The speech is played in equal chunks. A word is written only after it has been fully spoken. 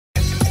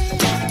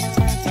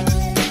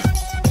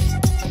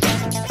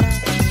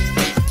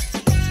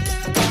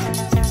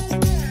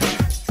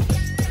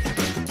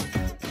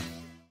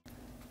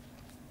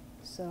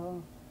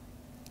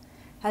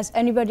Has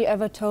anybody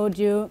ever told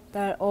you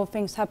that all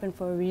things happen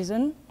for a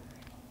reason?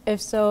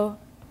 If so,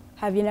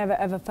 have you never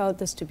ever felt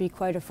this to be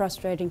quite a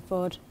frustrating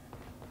thought?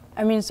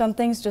 I mean, some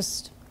things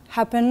just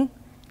happen,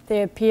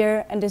 they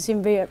appear, and they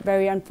seem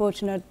very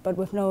unfortunate, but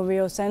with no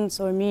real sense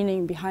or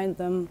meaning behind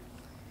them.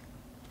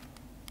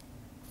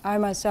 I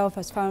myself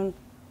has found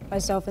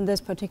myself in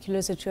this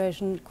particular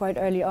situation quite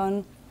early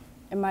on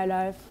in my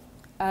life,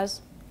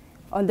 as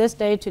on this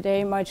day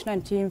today, March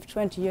 19th,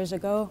 20 years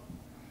ago,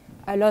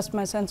 I lost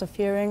my sense of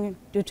hearing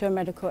due to a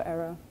medical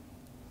error.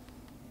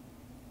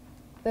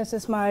 This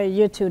is my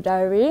year 2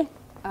 diary.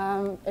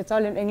 It's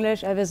all in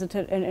English. I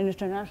visited an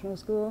international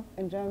school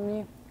in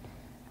Germany.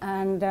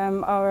 And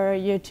our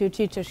year 2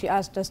 teacher, she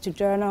asked us to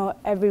journal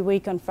every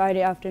week on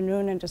Friday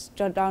afternoon and just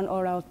jot down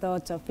all our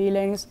thoughts or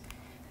feelings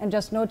and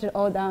just note it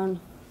all down.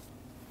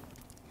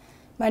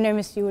 My name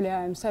is Julia.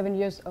 I'm 7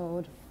 years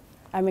old.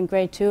 I'm in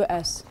grade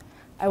 2S.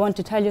 I want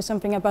to tell you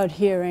something about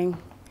hearing.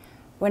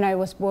 When I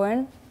was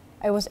born,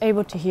 I was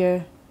able to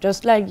hear,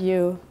 just like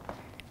you.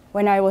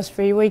 When I was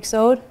 3 weeks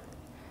old,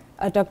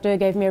 a doctor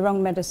gave me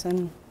wrong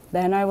medicine.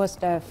 Then I was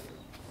deaf.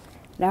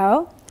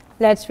 Now,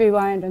 let's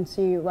rewind and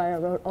see why I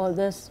wrote all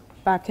this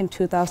back in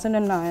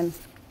 2009.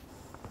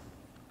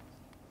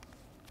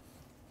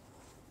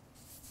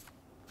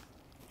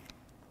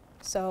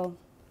 So,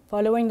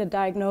 following the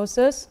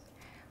diagnosis,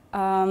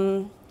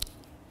 I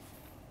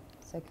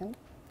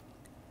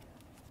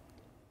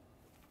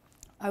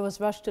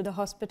was rushed to the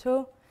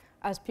hospital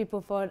as people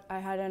thought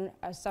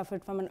I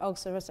suffered from an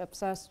ulcerous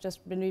abscess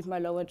just beneath my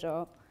lower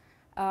jaw.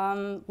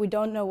 We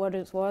don't know what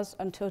it was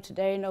until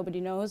today,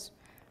 nobody knows.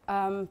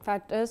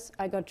 Fact is,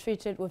 I got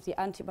treated with the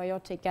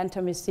antibiotic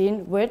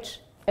gentamicin,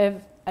 which, if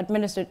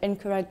administered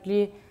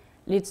incorrectly,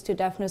 leads to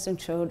deafness in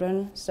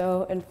children.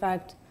 So, in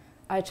fact,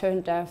 I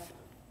turned deaf.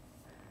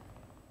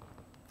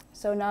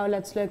 So now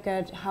let's look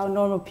at how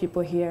normal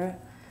people hear.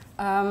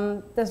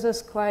 This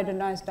is quite a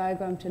nice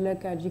diagram to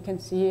look at. You can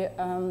see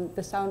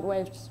the sound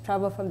waves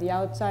travel from the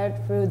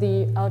outside through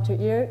the outer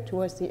ear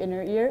towards the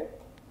inner ear.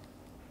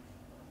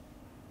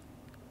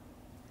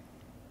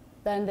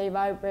 Then they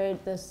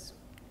vibrate this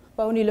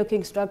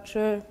bony-looking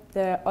structure,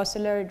 the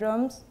oscillatory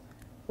drums,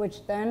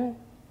 which then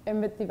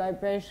emit the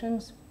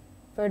vibrations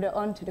further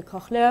on to the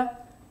cochlea,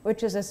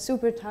 which is a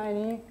super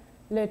tiny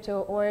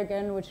little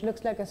organ which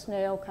looks like a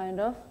snail, kind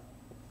of.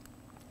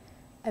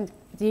 And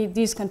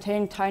these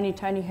contain tiny,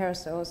 tiny hair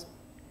cells.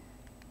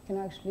 You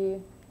can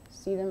actually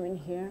see them in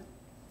here.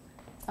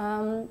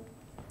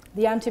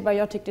 The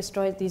antibiotic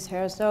destroys these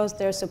hair cells.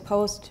 They're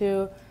supposed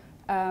to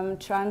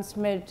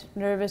transmit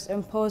nervous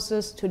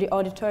impulses to the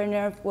auditory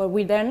nerve, where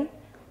we then,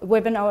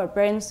 within our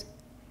brains,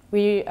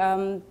 we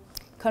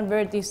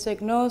convert these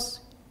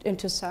signals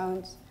into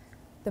sounds.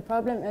 The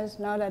problem is,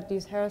 now that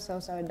these hair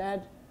cells are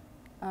dead,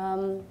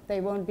 they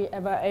won't be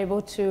ever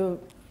able to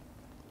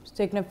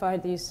signify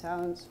these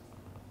sounds.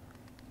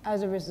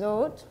 As a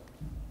result,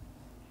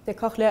 the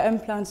cochlear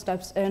implant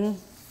steps in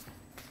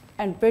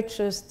and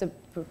bridges the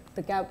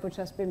gap which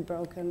has been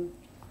broken.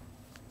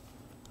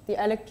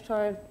 The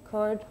electrode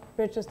cord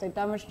bridges the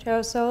damaged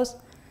hair cells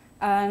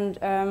and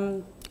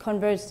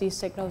converts these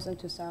signals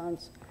into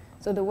sounds.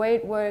 So the way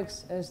it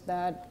works is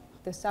that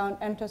the sound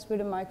enters through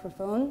the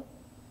microphone,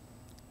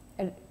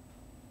 it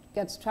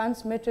gets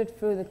transmitted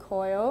through the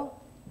coil,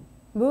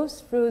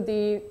 moves through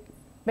the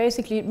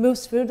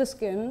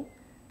skin,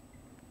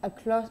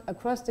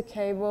 across the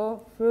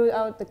cable,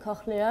 throughout the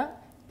cochlea,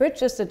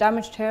 bridges the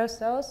damaged hair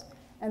cells,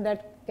 and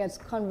that gets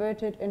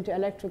converted into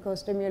electrical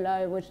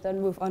stimuli, which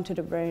then move onto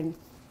the brain.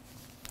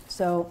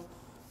 So,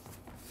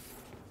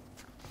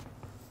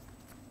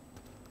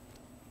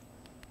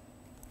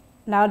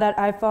 now that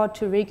I fought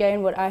to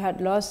regain what I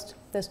had lost,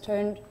 this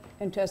turned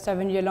into a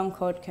 7-year-long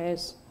court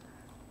case.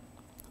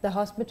 The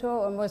hospital,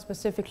 or more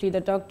specifically the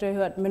doctor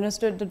who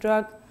administered the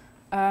drug,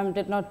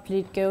 did not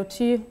plead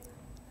guilty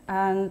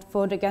and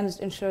fought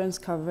against insurance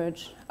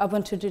coverage. Up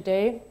until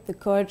today, the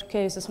court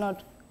case is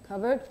not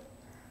covered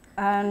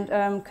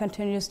and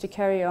continues to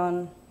carry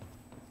on.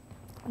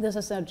 This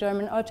is a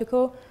German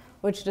article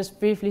which just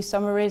briefly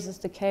summarizes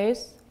the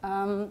case.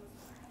 And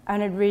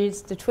it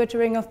reads, the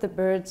twittering of the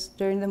birds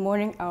during the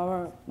morning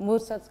hour,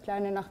 Mozart's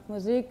kleine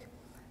Nachtmusik,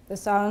 the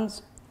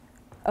sounds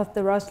of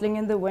the rustling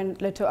in the wind,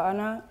 Little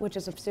Anna, which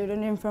is a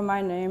pseudonym for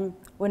my name,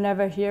 will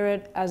never hear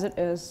it as it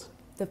is.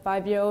 The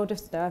 5-year-old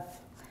is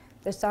deaf.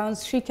 The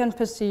sounds she can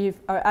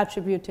perceive are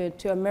attributed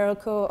to a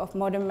miracle of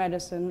modern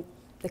medicine,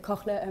 the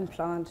cochlear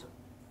implant.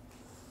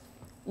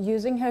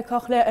 Using her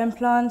cochlear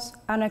implants,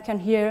 Anna can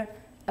hear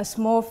a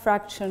small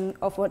fraction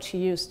of what she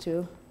used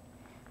to.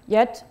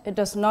 Yet, it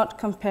does not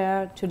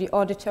compare to the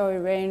auditory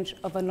range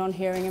of a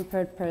non-hearing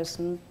impaired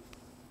person.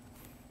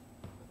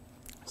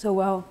 So,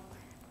 well,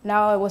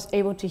 now I was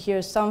able to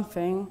hear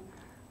something,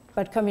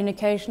 but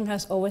communication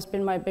has always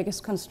been my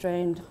biggest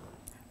constraint.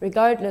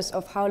 Regardless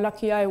of how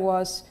lucky I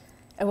was,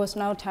 it was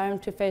now time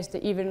to face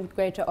the even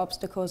greater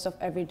obstacles of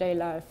everyday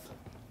life,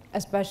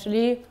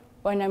 especially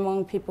when I'm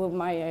among people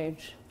my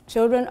age.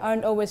 Children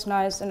aren't always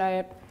nice, and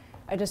I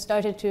just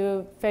started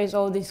to face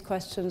all these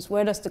questions.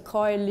 Where does the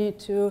coil lead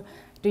to?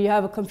 Do you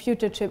have a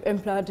computer chip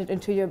implanted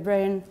into your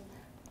brain?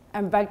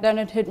 And back then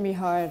it hit me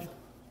hard.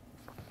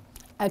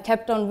 I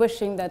kept on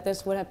wishing that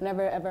this would have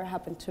never ever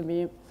happened to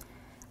me.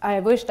 I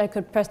wished I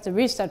could press the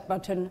reset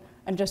button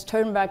and just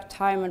turn back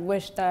time and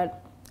wish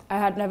that I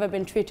had never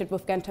been treated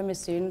with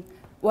gentamicin.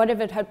 What if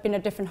it had been a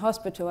different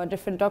hospital, a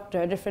different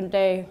doctor, a different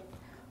day?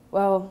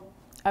 Well,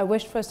 I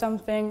wished for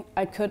something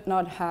I could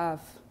not have.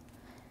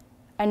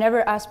 I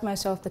never asked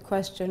myself the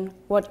question,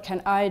 what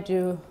can I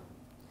do?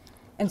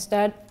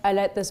 Instead, I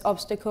let this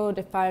obstacle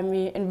define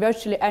me in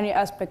virtually any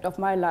aspect of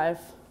my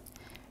life.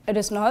 It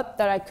is not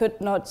that I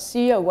could not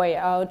see a way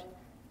out,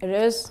 it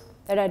is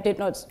that I did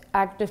not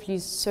actively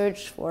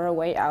search for a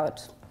way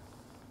out.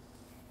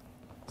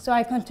 So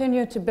I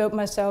continued to build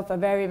myself a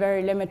very,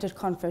 very limited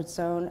comfort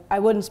zone. I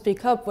wouldn't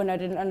speak up when I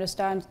didn't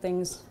understand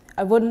things.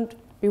 I wouldn't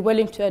be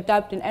willing to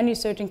adapt in any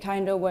certain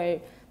kind of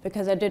way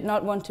because I did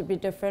not want to be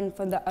different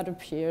from the other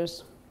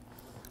peers.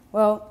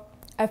 Well,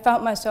 I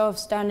found myself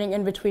standing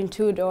in between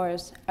two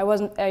doors. I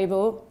wasn't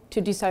able to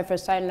decipher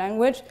sign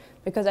language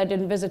because I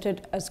didn't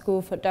visit a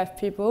school for deaf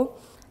people,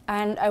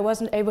 and I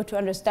wasn't able to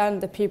understand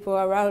the people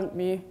around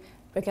me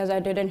because I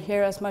didn't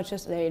hear as much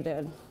as they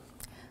did.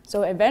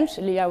 So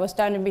eventually I was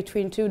standing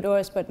between two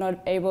doors but not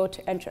able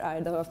to enter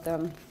either of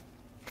them.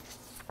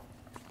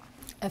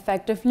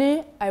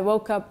 Effectively, I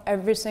woke up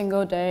every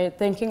single day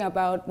thinking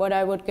about what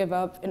I would give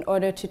up in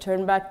order to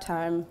turn back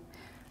time.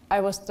 I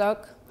was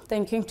stuck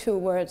thinking two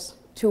words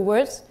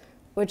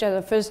which at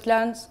a first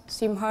glance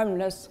seem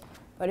harmless,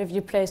 but if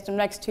you place them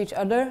next to each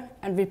other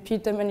and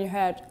repeat them in your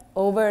head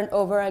over and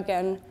over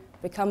again,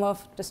 become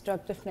of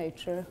destructive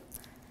nature.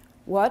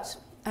 What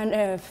and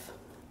if?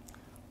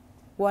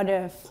 What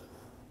if?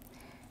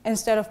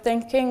 Instead of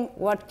thinking,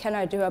 what can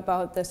I do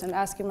about this, and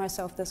asking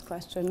myself this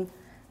question,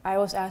 I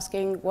was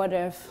asking, what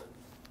if?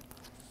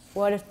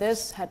 What if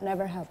this had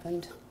never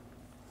happened?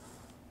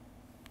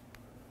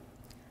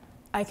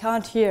 I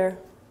can't hear.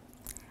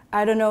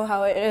 I don't know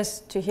how it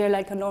is to hear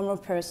like a normal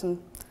person.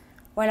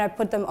 When I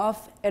put them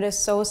off, it is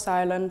so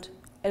silent.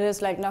 It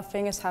is like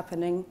nothing is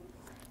happening.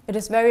 It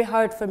is very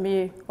hard for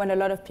me when a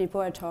lot of people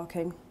are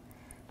talking.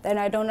 Then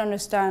I don't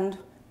understand,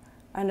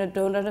 and I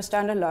don't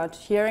understand a lot.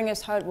 Hearing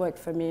is hard work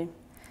for me.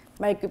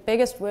 My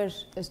biggest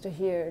wish is to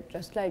hear,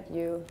 just like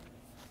you.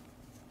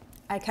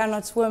 I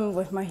cannot swim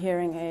with my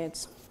hearing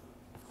aids.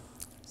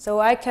 So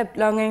I kept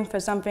longing for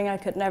something I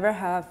could never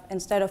have,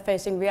 instead of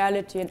facing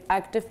reality and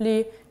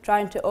actively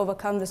trying to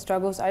overcome the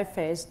struggles I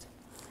faced.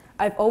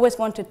 I've always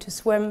wanted to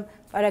swim,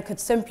 but I could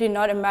simply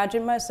not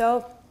imagine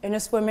myself in a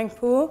swimming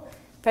pool,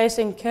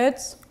 facing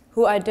kids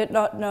who I did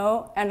not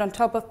know, and on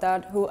top of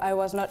that, who I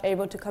was not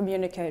able to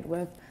communicate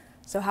with.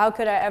 So how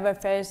could I ever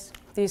face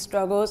these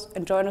struggles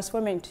and join a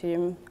swimming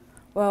team?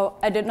 Well,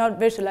 I did not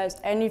visualize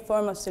any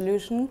form of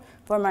solution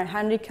for my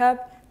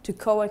handicap to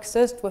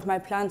coexist with my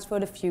plans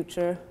for the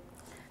future.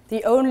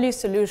 The only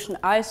solution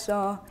I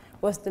saw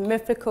was the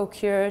mythical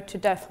cure to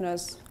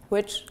deafness,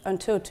 which,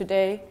 until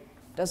today,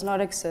 does not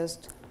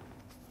exist.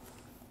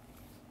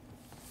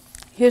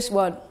 Here's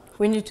what: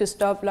 we need to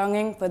stop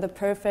longing for the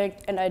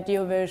perfect and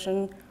ideal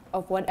version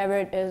of whatever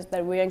it is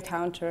that we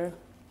encounter.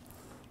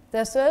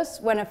 This is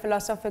when a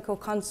philosophical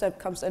concept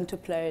comes into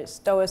play,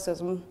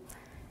 stoicism.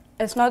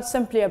 It's not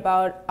simply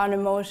about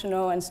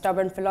unemotional and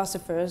stubborn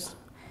philosophers,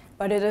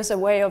 but it is a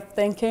way of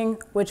thinking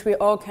which we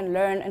all can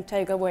learn and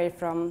take away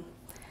from.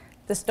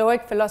 The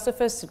Stoic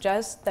philosophers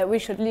suggest that we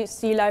should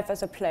see life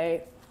as a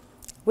play.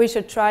 We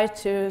should try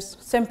to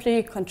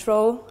simply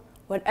control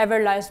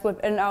whatever lies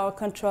within our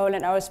control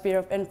and our sphere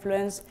of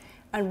influence,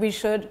 and we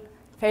should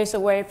face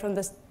away from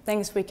the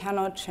things we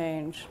cannot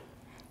change.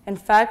 In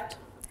fact,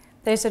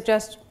 they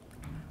suggest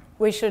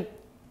we should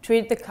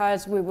treat the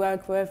cards we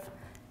work with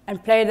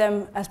and play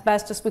them as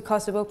best as we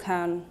possibly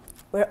can.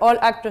 We're all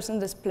actors in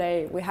this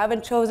play. We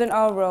haven't chosen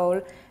our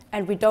role,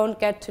 and we don't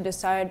get to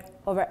decide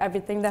over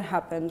everything that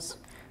happens.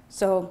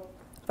 So,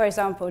 for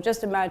example,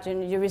 just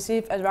imagine you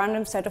receive a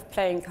random set of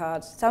playing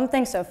cards. Some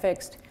things are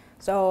fixed.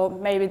 So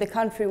maybe the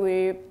country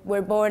we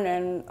were born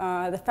in,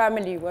 the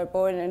family we're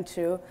born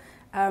into,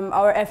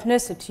 our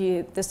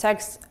ethnicity, the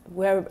sex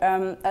we're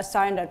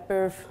assigned at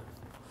birth.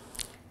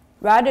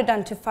 Rather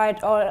than to fight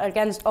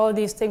against all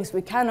these things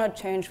we cannot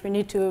change, we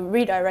need to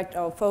redirect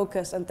our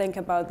focus and think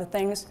about the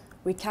things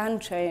we can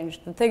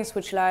change, the things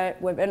which lie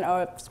within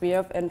our sphere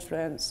of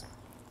influence.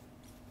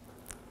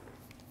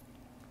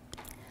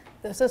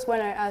 This is when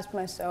I ask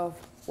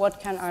myself, what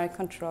can I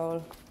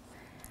control?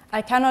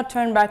 I cannot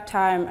turn back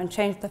time and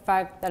change the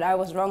fact that I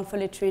was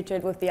wrongfully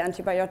treated with the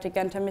antibiotic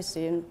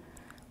gentamicin.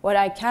 What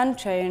I can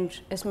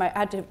change is my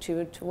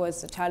attitude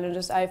towards the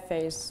challenges I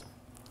face.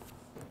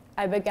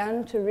 I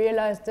began to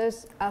realize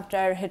this after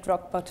I hit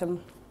rock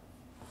bottom.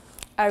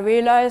 I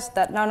realized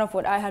that none of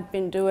what I had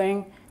been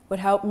doing would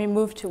help me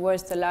move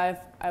towards the life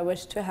I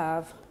wished to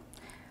have.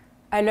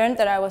 I learned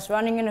that I was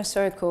running in a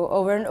circle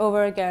over and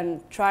over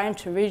again, trying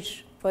to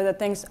reach for the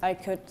things I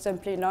could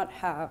simply not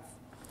have.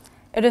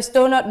 It is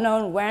still not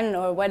known when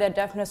or whether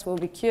deafness will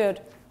be cured,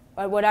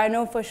 but what I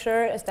know for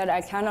sure is that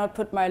I cannot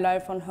put my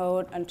life on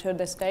hold until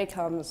this day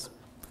comes.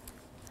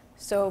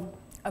 So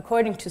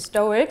According to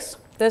Stoics,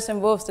 this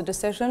involves the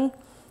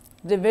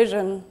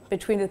division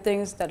between the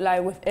things that lie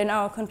within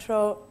our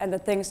control and the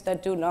things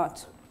that do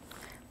not.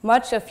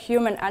 Much of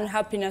human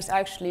unhappiness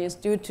actually is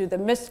due to the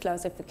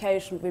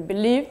misclassification. We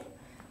believe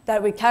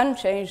that we can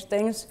change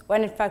things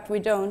when in fact we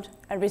don't,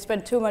 and we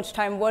spend too much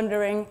time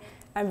wondering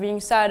and being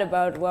sad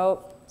about,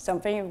 well,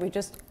 something we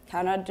just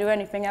cannot do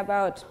anything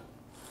about.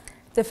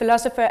 The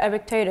philosopher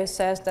Epictetus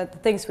says that the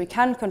things we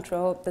can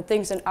control, the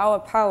things in our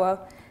power,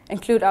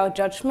 include our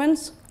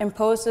judgments,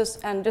 impulses,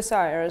 and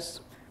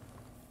desires.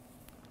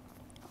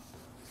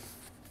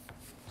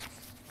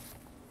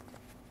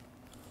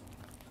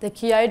 The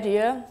key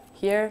idea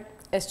here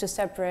is to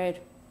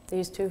separate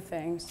these two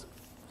things.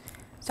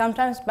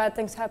 Sometimes bad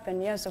things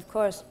happen, yes, of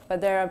course, but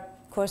they're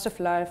a course of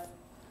life.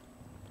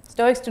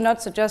 Stoics do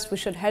not suggest we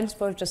should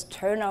henceforth just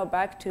turn our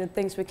back to the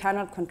things we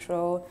cannot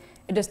control.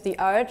 It is the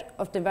art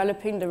of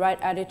developing the right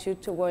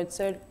attitude towards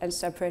it and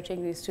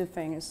separating these two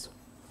things.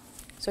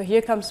 So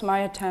here comes my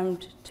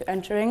attempt to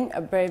entering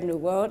a brave new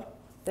world,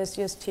 this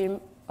year's theme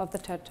of the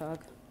TED Talk.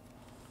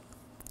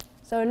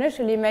 So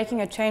initially,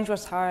 making a change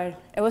was hard.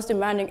 It was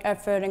demanding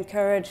effort and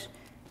courage,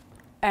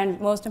 and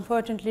most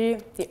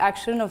importantly, the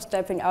action of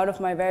stepping out of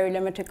my very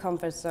limited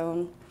comfort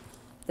zone.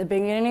 The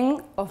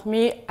beginning of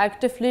me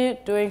actively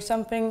doing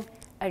something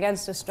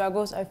against the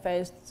struggles I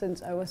faced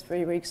since I was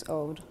 3 weeks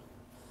old.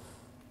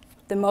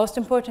 The most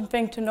important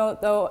thing to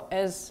note, though,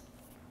 is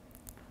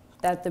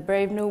that the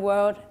brave new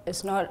world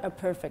is not a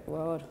perfect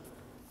world.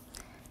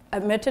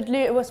 Admittedly,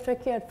 it was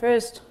tricky at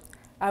first.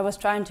 I was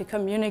trying to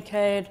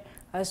communicate.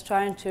 I was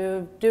trying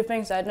to do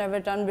things I'd never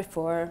done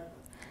before.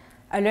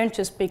 I learned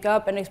to speak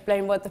up and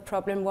explain what the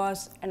problem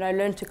was, and I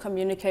learned to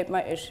communicate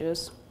my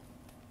issues.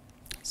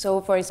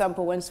 So, for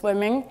example, when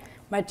swimming,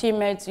 my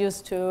teammates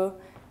used to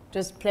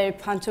just play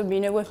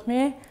pantomime with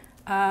me.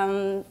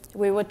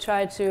 We would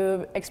try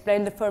to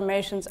explain the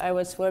formations I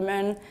would swim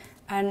in,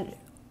 and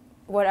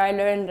what I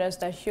learned is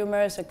that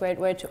humor is a great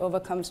way to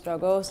overcome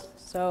struggles.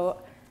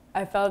 So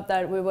I felt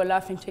that we were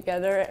laughing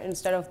together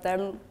instead of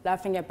them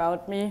laughing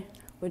about me,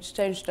 which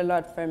changed a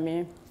lot for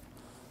me.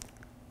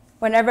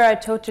 Whenever I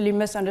totally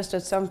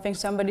misunderstood something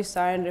somebody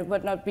signed, it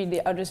would not be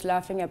the others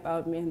laughing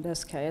about me in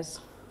this case.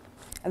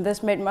 And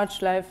this made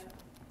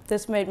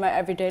my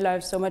everyday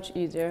life so much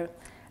easier.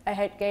 I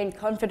had gained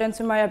confidence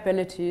in my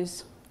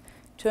abilities.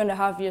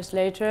 2.5 years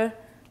later,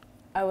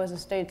 I was a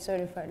state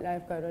certified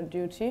lifeguard on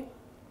duty.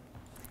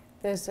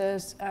 This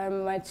is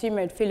my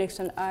teammate Felix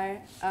and I,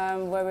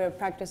 where we were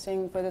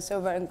practicing for the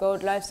silver and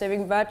gold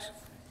life-saving badge.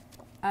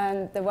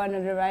 And the one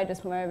on the right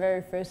is my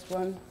very first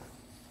one.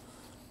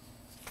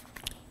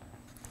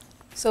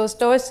 So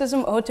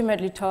Stoicism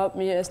ultimately taught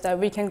me is that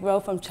we can grow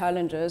from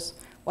challenges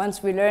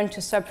once we learn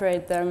to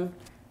separate them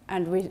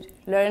and we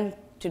learn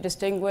to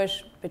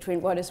distinguish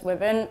between what is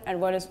within and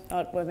what is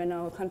not within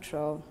our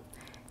control.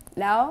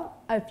 Now,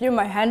 I view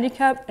my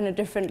handicap in a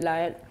different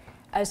light.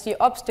 I see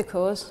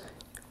obstacles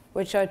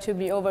which are to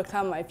be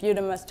overcome. I view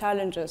them as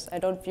challenges. I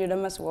don't view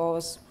them as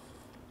walls.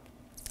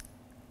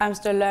 I'm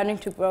still learning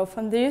to grow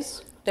from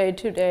these day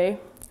to day,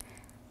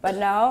 but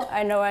now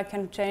I know I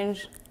can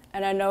change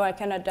and I know I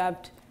can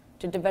adapt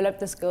to develop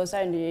the skills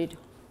I need.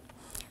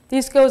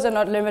 These skills are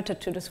not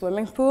limited to the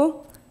swimming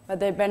pool, but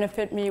they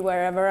benefit me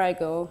wherever I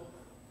go.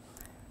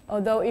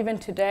 Although even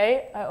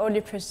today, I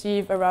only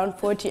perceive around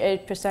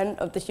 48%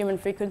 of the human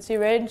frequency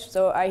range,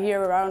 so I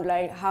hear around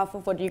like half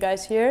of what you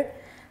guys hear,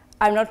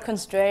 I'm not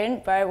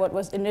constrained by what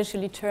was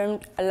initially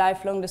termed a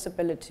lifelong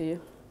disability.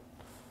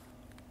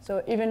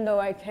 So even though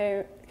I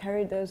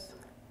carry this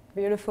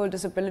beautiful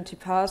disability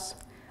pass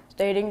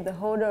stating the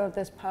holder of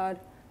this pass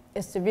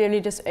is severely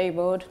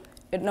disabled,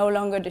 it no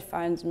longer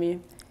defines me.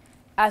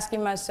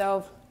 Asking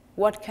myself,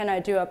 what can I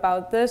do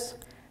about this,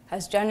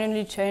 has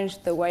genuinely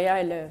changed the way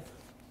I live.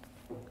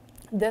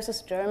 This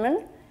is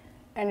German,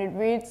 and it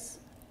reads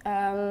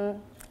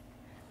that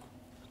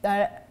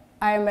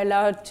I am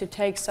allowed to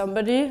take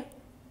somebody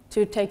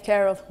to take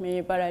care of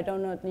me, but I do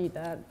not need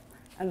that.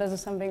 And this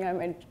is something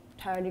I'm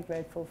entirely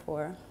grateful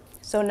for.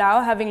 So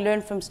now, having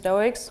learned from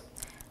Stoics,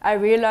 I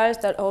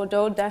realized that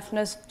although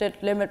deafness did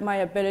limit my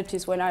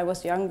abilities when I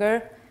was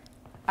younger,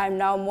 I'm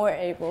now more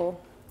able.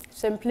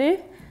 Simply,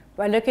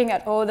 by looking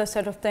at all the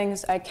set of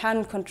things I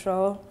can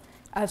control,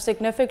 I've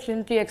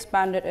significantly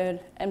expanded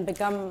it and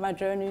begun my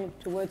journey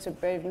towards a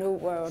brave new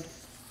world.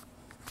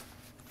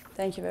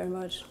 Thank you very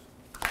much.